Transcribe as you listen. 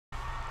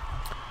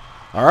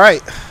All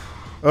right.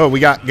 Oh, we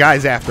got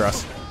guys after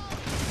us.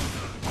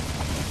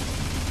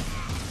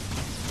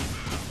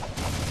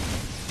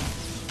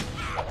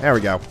 There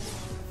we go.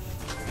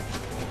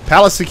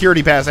 Palace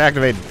security pass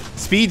activated.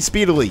 Speed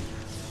speedily.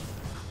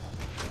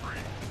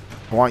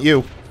 I want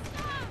you.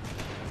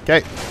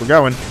 Okay, we're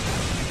going.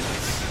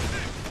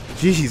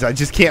 Jeez, I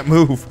just can't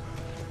move.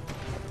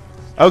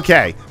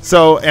 Okay,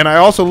 so, and I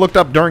also looked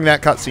up during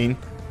that cutscene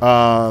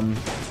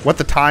what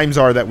the times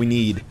are that we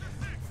need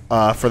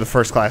for the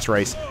first class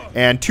race.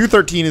 And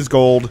 213 is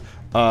gold,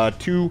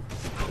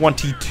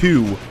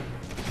 222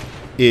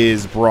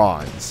 is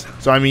bronze.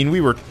 So, I mean, we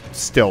were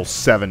still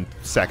 7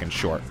 seconds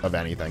short of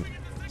anything.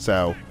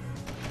 So...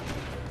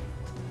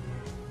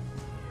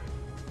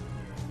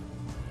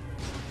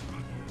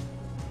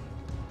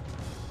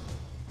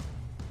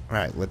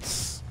 Alright, we're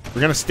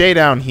going to stay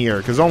down here,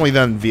 because only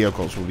then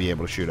vehicles will be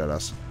able to shoot at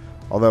us.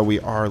 Although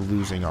we are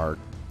losing our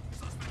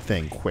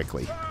thing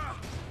quickly.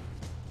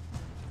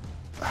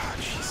 Oh,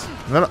 jeez.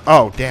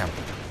 Oh, damn.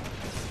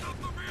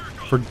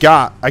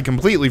 I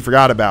completely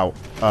forgot about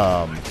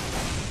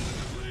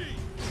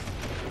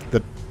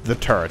the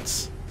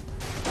turrets.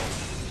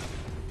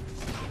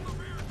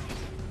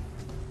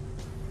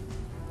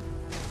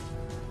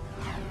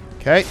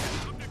 Okay.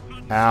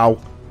 Ow.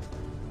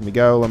 Let me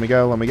go, let me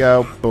go, let me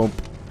go. Boom.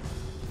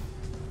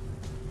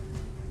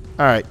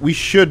 Alright, we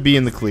should be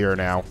in the clear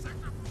now.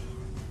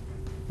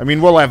 I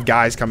mean, we'll have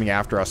guys coming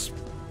after us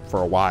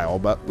for a while,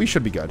 but we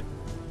should be good.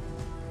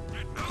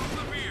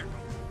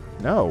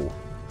 No,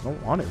 I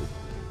don't want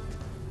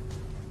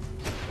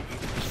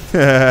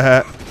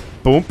to.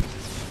 Boom.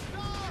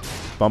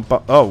 Bump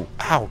up. Oh,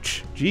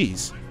 ouch.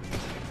 Jeez.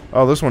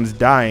 Oh, this one's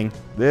dying.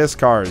 This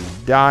car is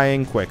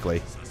dying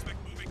quickly.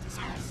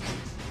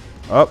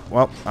 Oh,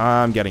 well,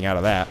 I'm getting out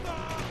of that.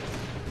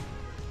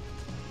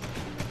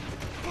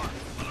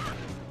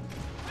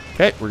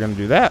 Okay, we're going to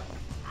do that.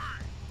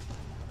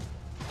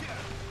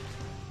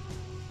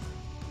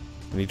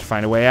 We need to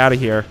find a way out of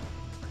here.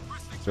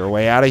 Is there a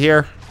way out of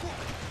here?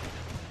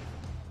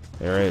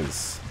 There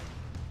is.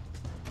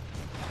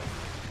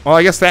 Well,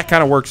 I guess that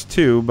kind of works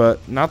too, but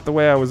not the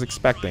way I was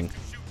expecting.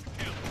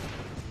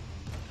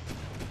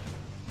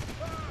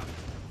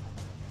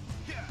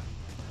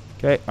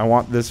 Okay, I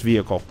want this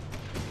vehicle.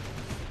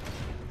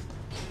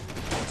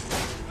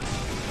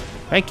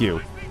 Thank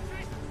you.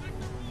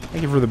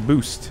 Thank you for the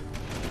boost.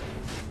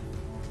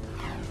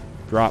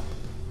 Drop.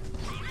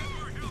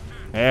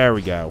 There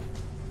we go.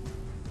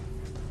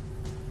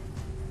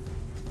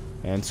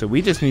 And so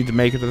we just need to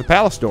make it to the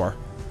palace door.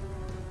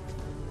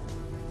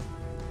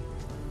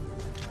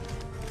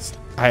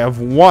 I have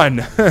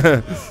 1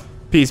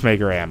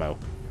 peacemaker ammo.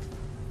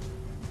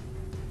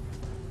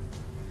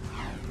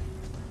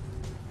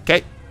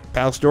 Okay,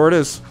 palace door it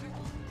is.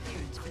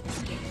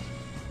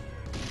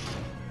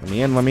 Let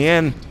me in, let me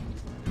in.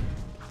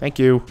 Thank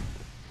you.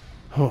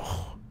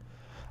 Oh.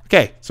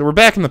 Okay, so we're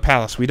back in the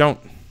palace. We don't...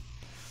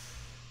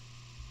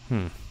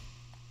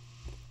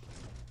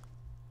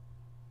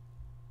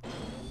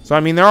 So, I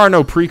mean, there are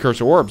no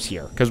precursor orbs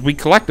here, because we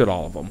collected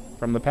all of them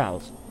from the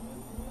palace.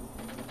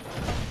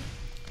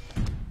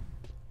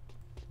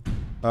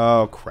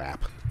 Oh,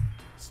 crap.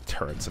 It's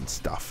turrets and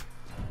stuff.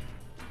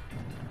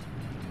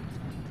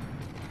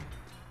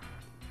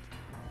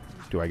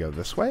 Do I go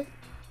this way?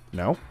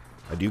 No,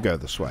 I do go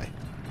this way.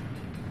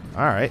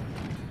 Alright.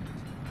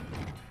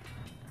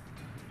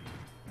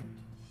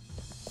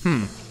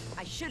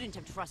 I shouldn't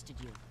have trusted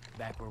you.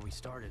 Back where we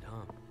started,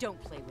 huh?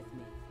 Don't play with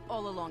me.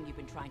 All along you've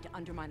been trying to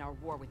undermine our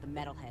war with the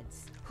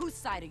metalheads. Whose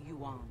side are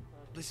you on?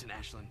 Listen,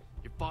 Ashlyn,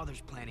 your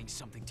father's planning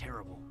something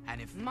terrible.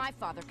 And if My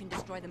father can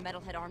destroy the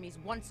metalhead armies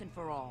once and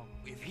for all.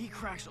 he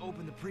cracks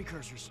open the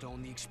precursor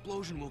stone, the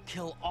explosion will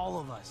kill all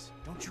of us.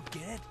 Don't you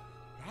get it?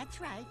 That's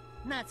right.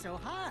 Not so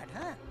hard,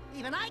 huh?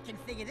 Even I can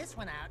figure this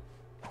one out.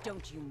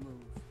 Don't you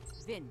move.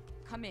 Vin,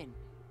 come in.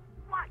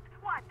 What?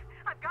 What?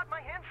 I've got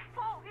my hands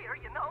full here,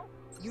 you know?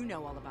 You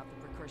know all about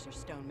the precursor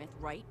stone myth,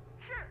 right?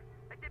 Sure.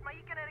 I did my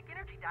economic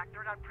energy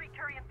doctorate on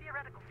pre-Turian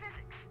theoretical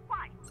physics.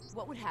 Why?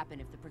 What would happen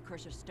if the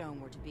precursor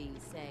stone were to be,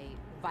 say,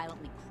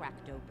 violently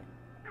cracked open?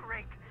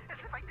 Great. As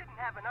if I didn't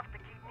have enough to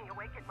keep me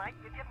awake at night,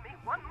 you give me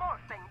one more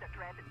thing to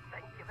dread.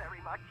 Thank you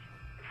very much.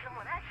 If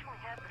someone actually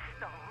had the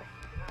stone,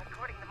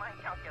 according to my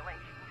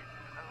calculations,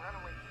 a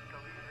runaway eco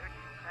surge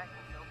and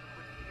cracking it open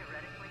would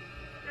theoretically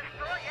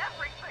destroy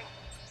everything.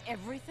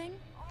 Everything?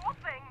 All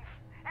things.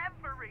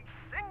 Every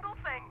single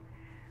thing.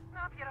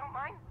 Now, if you don't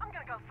mind, I'm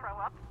gonna go throw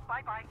up.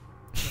 Bye-bye.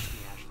 Trust me,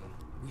 Ashlyn.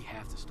 We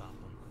have to stop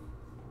them.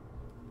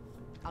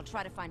 I'll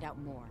try to find out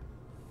more.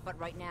 But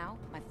right now,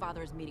 my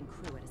father is meeting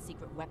crew at a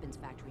secret weapons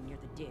factory near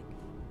the dig.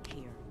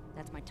 Here,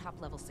 that's my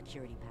top-level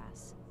security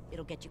pass.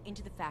 It'll get you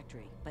into the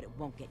factory, but it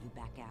won't get you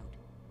back out.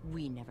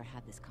 We never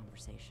had this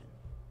conversation.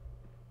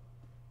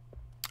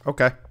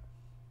 Okay.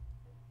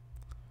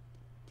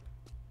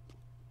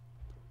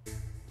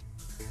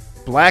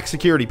 Black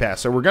security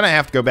pass. So we're going to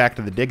have to go back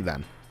to the dig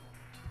then.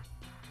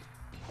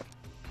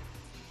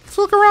 Let's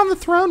look around the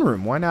throne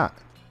room. Why not?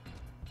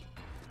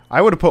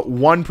 I would have put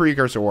 1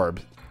 precursor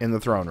orb in the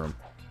throne room.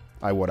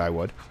 I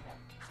would.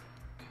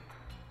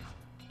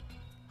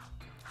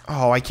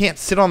 Oh, I can't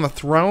sit on the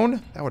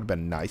throne? That would have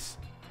been nice.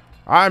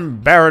 I'm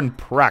Baron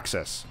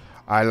Praxis.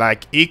 I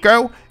like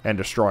eco and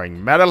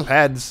destroying metal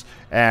heads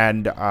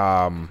and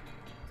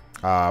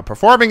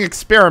performing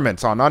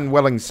experiments on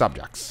unwilling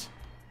subjects.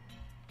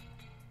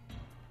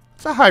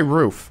 It's a high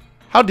roof.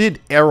 How did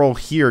Errol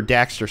hear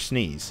Daxter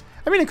sneeze?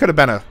 I mean, it could have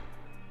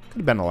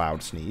been a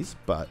loud sneeze,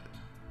 but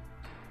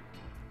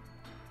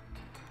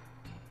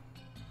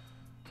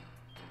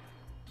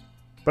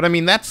I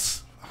mean,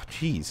 that's, oh,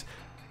 jeez.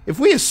 If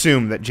we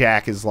assume that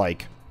Jack is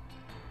like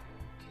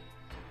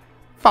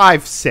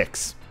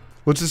 5'6",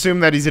 let's assume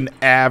that he's an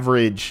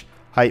average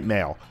height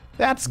male.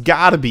 That's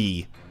gotta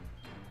be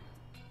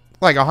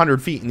like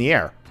 100 feet in the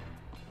air.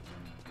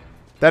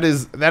 That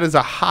is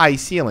a high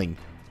ceiling.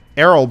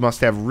 Errol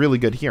must have really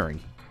good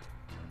hearing.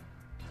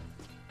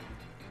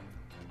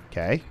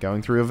 Okay,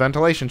 going through a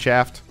ventilation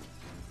shaft.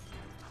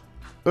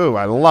 Ooh,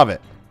 I love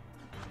it.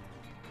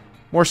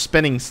 More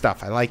spinning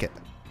stuff. I like it.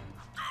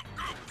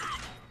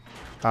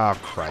 Oh,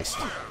 Christ.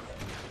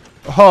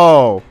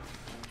 Oh.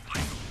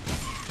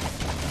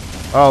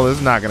 Oh, this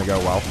is not going to go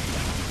well.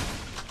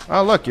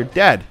 Oh, look, you're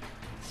dead.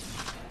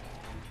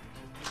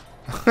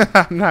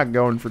 I'm not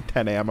going for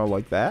 10 ammo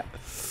like that.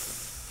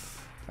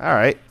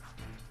 Alright.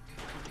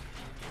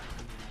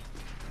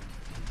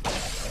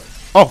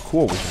 Oh,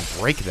 cool. We can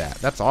break that.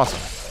 That's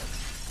awesome.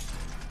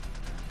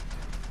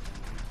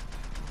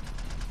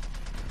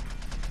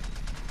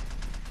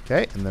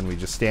 Okay, and then we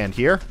just stand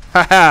here.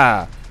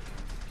 Haha!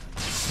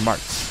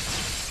 Smarts.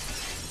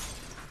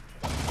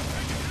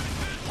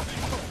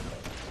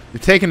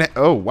 You're taking it.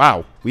 Oh,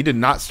 wow. We did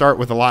not start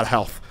with a lot of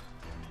health.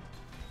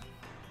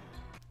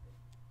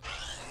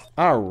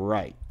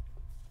 Alright.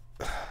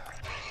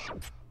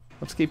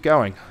 Let's keep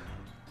going.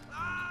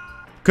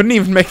 Couldn't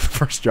even make the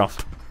first jump.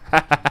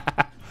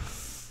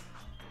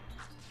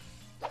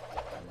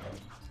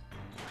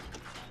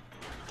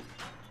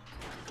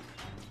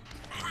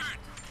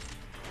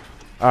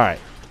 Alright.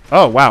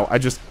 Oh, wow. I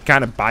just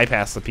kind of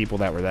bypassed the people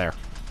that were there.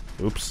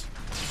 Oops.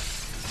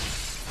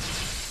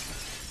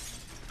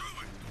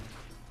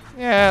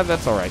 Yeah,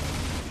 that's alright.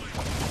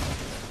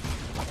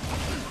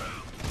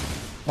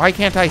 Why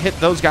can't I hit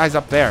those guys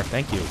up there?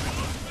 Thank you.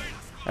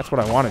 That's what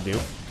I want to do.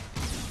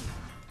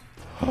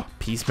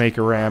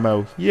 Peacemaker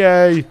ammo.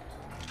 Yay!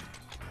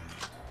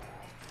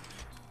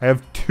 I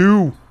have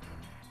 2.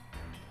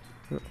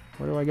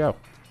 Where do I go?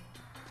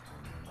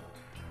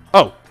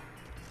 Oh!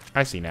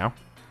 I see now.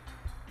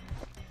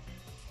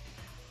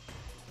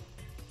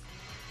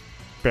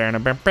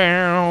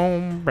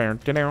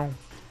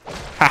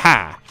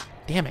 Haha!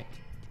 Damn it.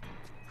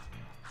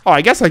 Oh,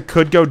 I guess I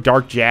could go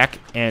Dark Jack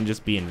and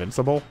just be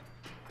invincible.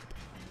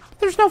 But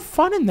there's no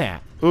fun in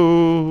that.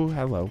 Ooh,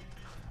 hello.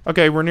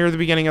 Okay, we're near the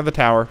beginning of the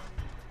tower.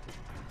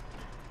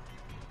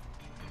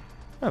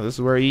 Oh, this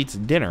is where he eats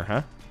dinner,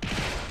 huh?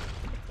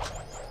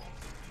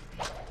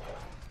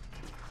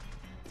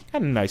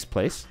 Got a nice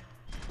place.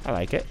 I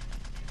like it.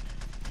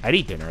 I'd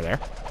eat dinner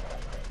there.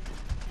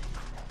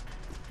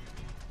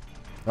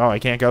 Oh, I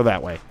can't go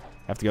that way.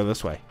 I have to go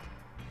this way.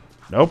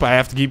 Nope, I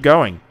have to keep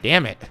going.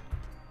 Damn it.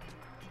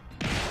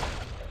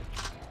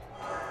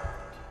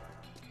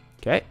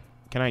 Okay.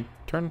 Can I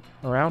turn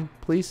around,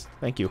 please?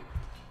 Thank you.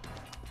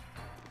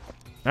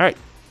 Alright.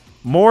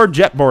 More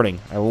jetboarding.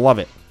 I love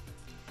it.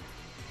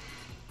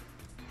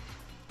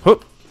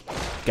 Whoop.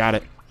 Got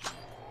it.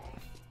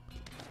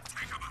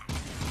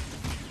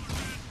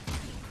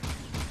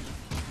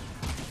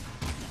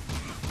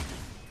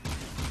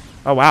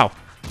 Oh, wow.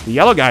 The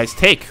yellow guys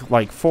take,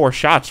 like, 4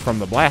 shots from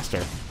the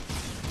blaster.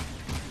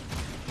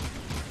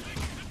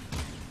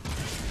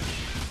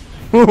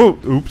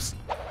 Oops.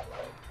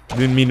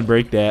 Didn't mean to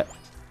break that.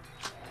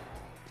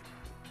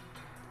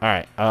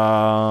 Alright,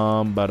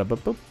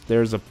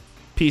 there's a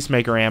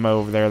Peacemaker ammo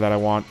over there that I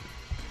want.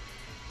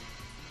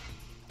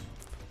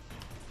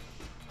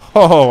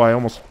 Oh, I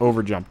almost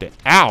overjumped it.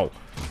 Ow!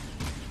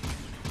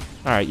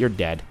 Alright, you're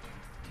dead.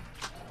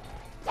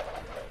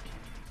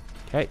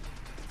 Okay.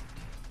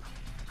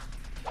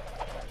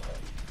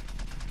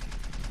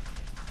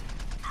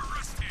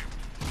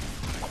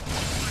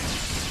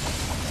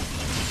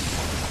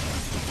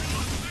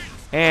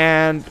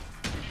 And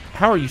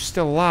how are you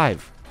still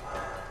alive?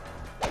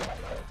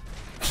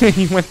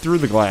 He went through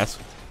the glass.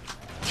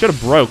 Should have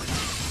broke.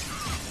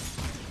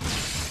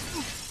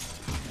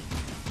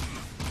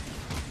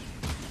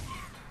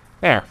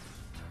 There.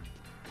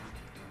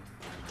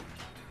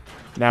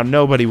 Now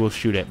nobody will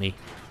shoot at me.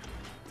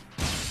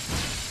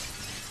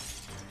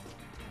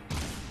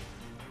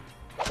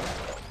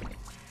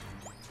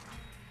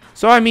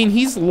 So, I mean,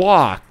 he's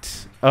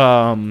locked.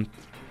 The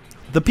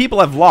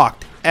people have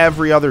locked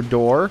every other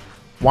door.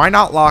 Why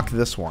not lock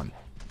this one?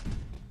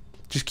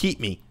 Just keep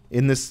me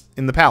in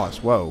the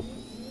palace. Whoa.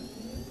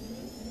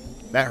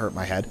 That hurt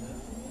my head.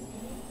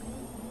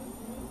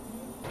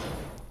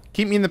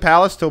 Keep me in the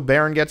palace till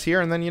Baron gets here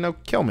and then, you know,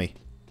 kill me.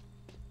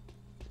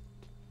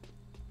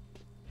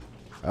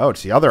 Oh,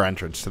 it's the other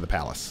entrance to the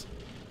palace.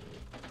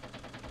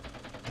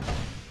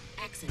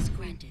 Access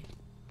granted.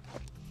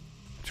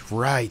 That's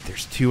right.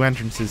 There's 2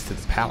 entrances to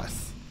the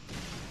palace.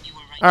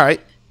 All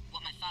right.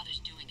 What my father's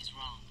doing is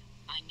wrong.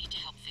 I need to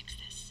help fix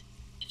this.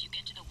 If you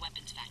get to the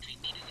weapons factory,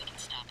 maybe we can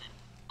stop him.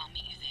 I'll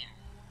meet you there.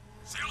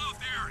 Seal off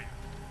the area.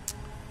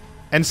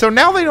 And so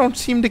now they don't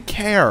seem to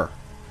care.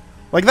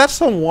 Like, that's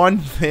the one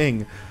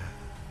thing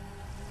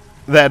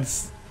that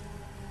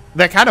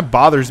kind of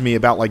bothers me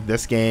about, like,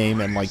 this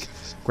game and, like,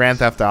 Grand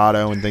Theft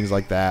Auto and things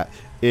like that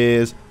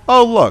is,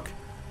 oh, look,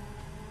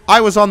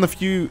 I was on the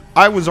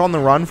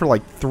run for,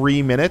 like,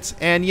 3 minutes,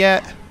 and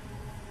yet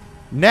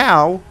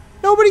now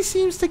nobody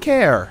seems to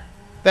care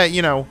that,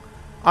 you know,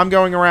 I'm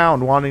going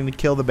around wanting to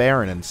kill the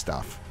Baron and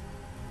stuff.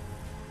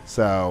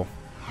 So,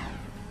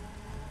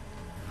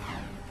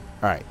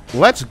 alright,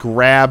 let's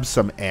grab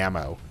some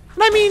ammo.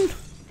 And I mean,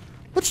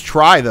 let's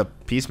try the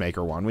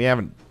Peacemaker one. We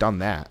haven't done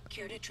that.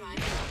 Care to try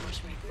the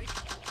course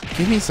record?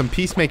 Give me some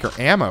Peacemaker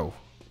ammo.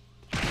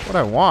 What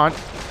I want.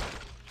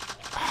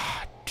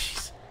 Ah,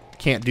 jeez.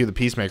 Can't do the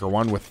Peacemaker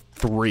one with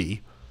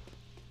 3.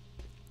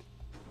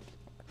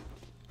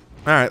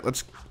 Alright,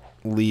 let's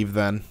leave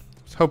then.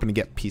 I was hoping to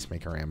get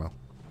Peacemaker ammo.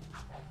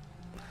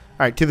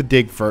 Alright, to the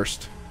dig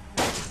first.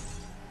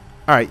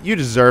 Alright, you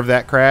deserve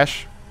that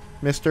crash,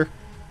 mister.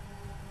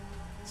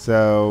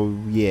 So,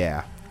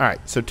 yeah.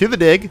 Alright, so to the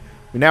dig.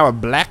 We now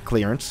have black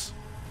clearance,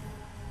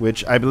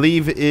 which I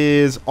believe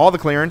is all the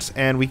clearance,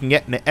 and we can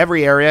get into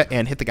every area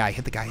and hit the guy,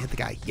 hit the guy, hit the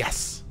guy.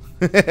 Yes!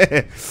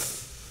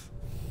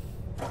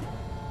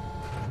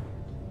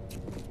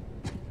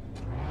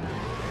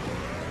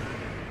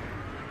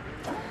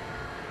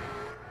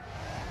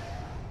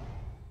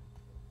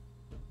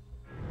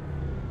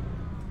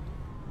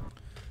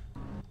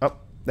 Oh,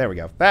 there we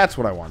go. That's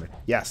what I wanted.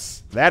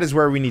 Yes, that is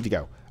where we need to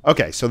go.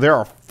 Okay, so there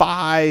are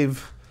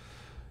 5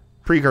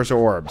 precursor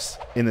orbs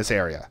in this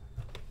area.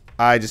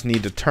 I just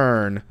need to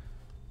turn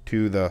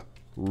to the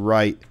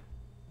right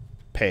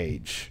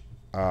page.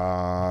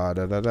 That's,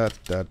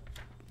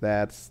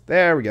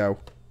 there we go.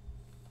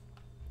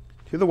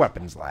 To the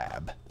weapons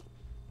lab.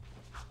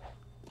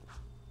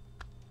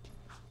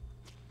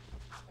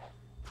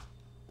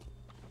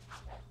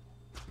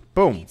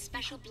 Boom. Need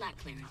special black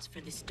clearance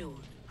for this door.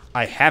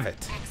 I have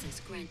it.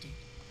 Access granted.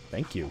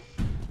 Thank you.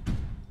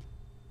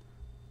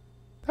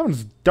 That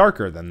one's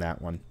darker than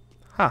that one.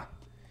 Huh.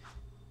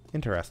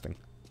 Interesting.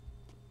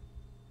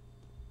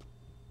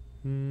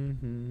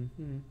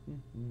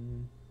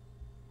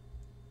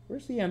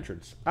 Where's the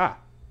entrance? Ah.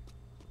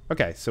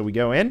 Okay, so we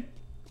go in.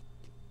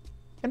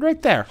 And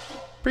right there.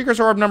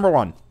 Precursor orb number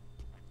 1.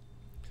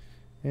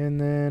 And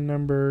then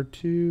number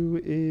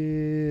 2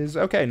 is...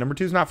 Okay, number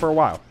 2 is not for a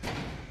while.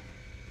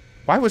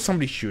 Why was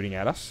somebody shooting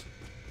at us?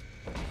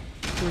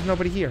 There was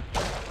nobody here.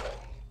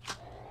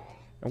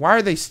 And why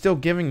are they still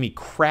giving me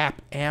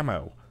crap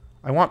ammo?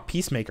 I want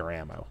Peacemaker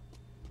ammo.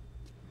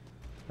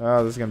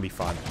 Oh, this is going to be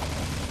fun.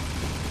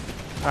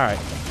 Alright.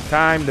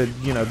 Time to,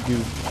 you know, do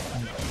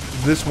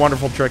this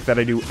wonderful trick that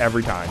I do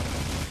every time.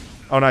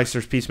 Oh, nice.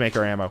 There's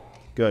Peacemaker ammo.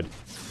 Good.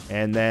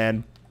 And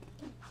then...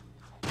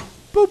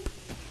 Boop.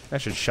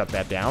 That should shut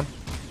that down.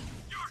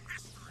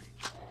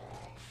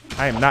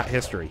 I am not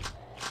history.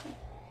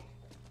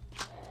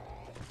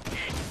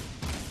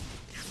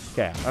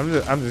 Okay. I'm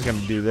just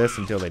going to do this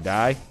until they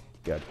die.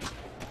 Good.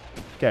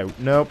 Okay.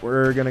 Nope.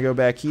 We're going to go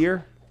back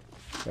here.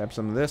 Grab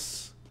some of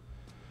this.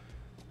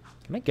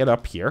 Can I get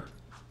up here?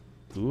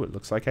 Ooh, it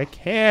looks like I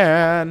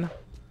can.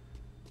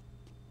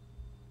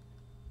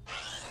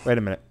 Wait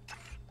a minute.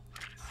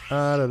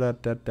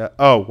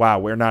 Oh, wow.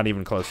 We're not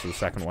even close to the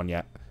second one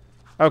yet.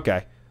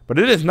 Okay. But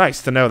it is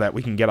nice to know that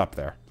we can get up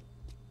there.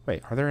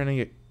 Wait, are there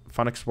any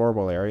fun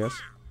explorable areas?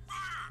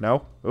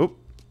 No? Oop.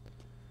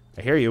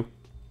 I hear you.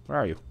 Where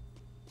are you?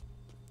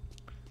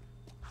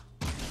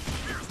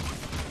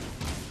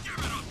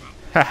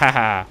 Ha ha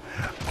ha.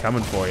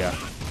 Coming for you.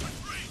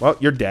 Well,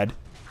 you're dead.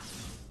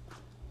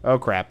 Oh,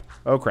 crap.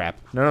 Oh, crap.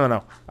 No, no,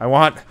 no. I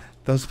want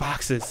those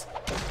boxes.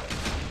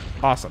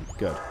 Awesome.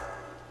 Good.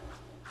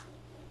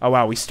 Oh,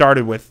 wow. We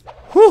started with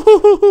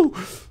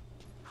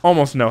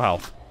almost no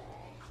health.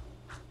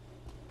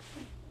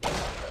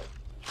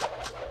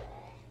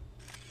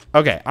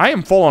 Okay. I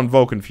am full on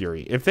Vulcan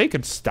Fury. If they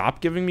could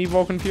stop giving me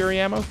Vulcan Fury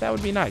ammo, that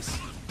would be nice.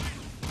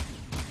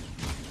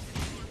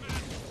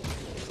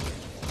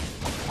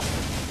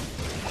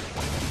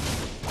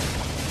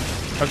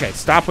 Okay.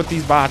 Stop with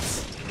these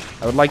bots.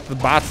 I would like the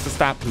bots to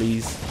stop,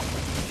 please.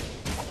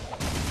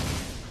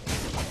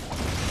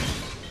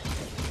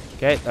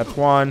 Okay, that's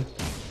one.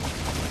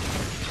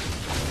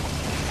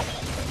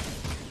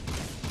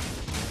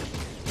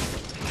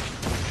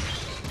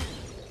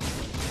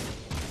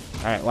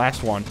 Alright,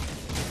 last one.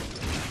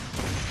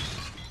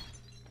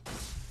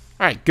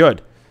 Alright,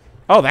 good.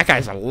 Oh, that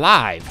guy's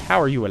alive.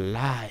 How are you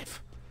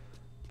alive?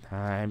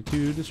 Time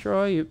to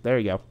destroy you. There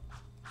you go.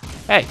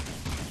 Hey.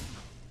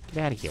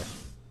 Get out of here.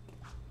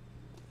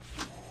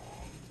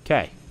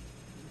 Okay.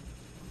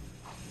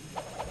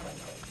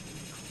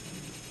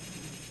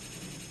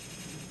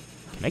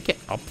 Can I get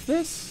up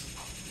this?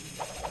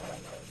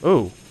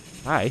 Ooh.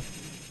 Hi.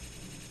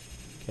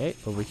 Okay,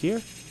 over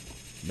here.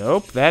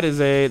 Nope, that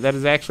is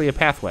actually a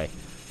pathway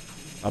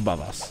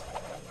above us.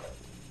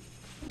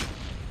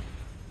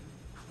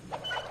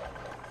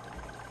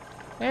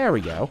 There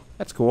we go.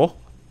 That's cool.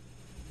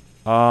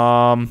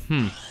 Oh,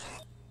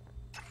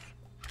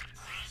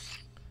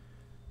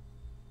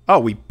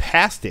 we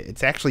passed it.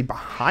 It's actually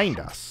behind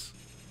us.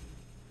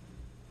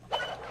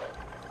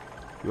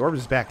 The orb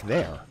is back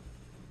there.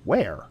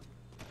 Where?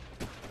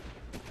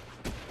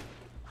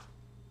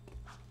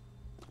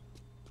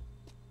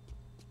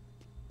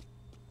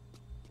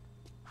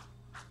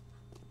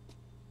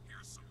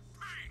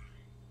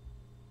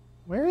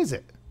 Where is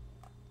it?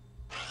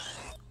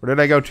 Or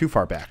did I go too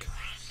far back?